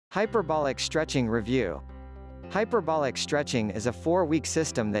Hyperbolic Stretching Review. Hyperbolic stretching is a 4-week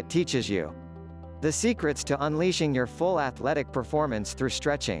system that teaches you the secrets to unleashing your full athletic performance through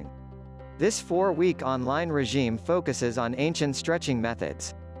stretching. This 4-week online regime focuses on ancient stretching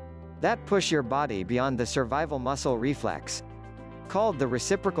methods that push your body beyond the survival muscle reflex, called the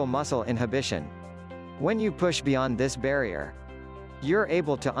reciprocal muscle inhibition. When you push beyond this barrier, you're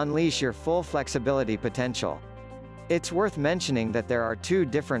able to unleash your full flexibility potential. It's worth mentioning that there are 2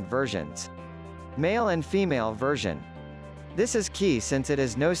 different versions. Male and female version. This is key since it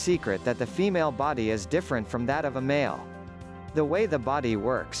is no secret that the female body is different from that of a male. The way the body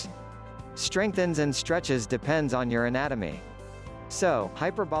works, strengthens and stretches depends on your anatomy. So,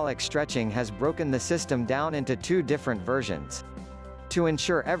 hyperbolic stretching has broken the system down into 2 different versions to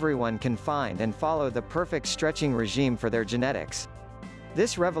ensure everyone can find and follow the perfect stretching regime for their genetics.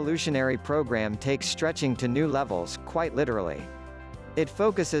 This revolutionary program takes stretching to new levels, quite literally. It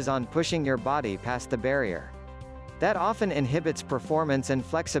focuses on pushing your body past the barrier that often inhibits performance and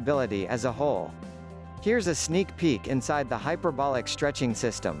flexibility as a whole. Here's a sneak peek inside the hyperbolic stretching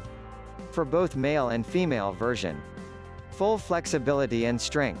system for both male and female version. Full flexibility and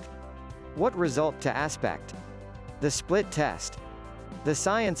strength. What result to aspect? The split test. The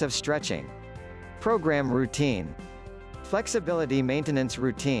science of stretching. Program routine. Flexibility maintenance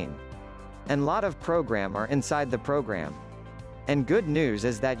routine. And lot of program are inside the program. And good news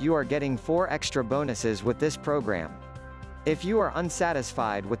is that you are getting 4 extra bonuses with this program. If you are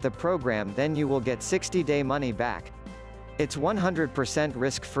unsatisfied with the program, then you will get 60-day money back. It's 100%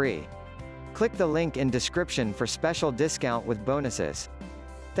 risk-free. Click the link in description for special discount with bonuses.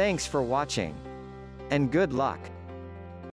 Thanks for watching. And good luck.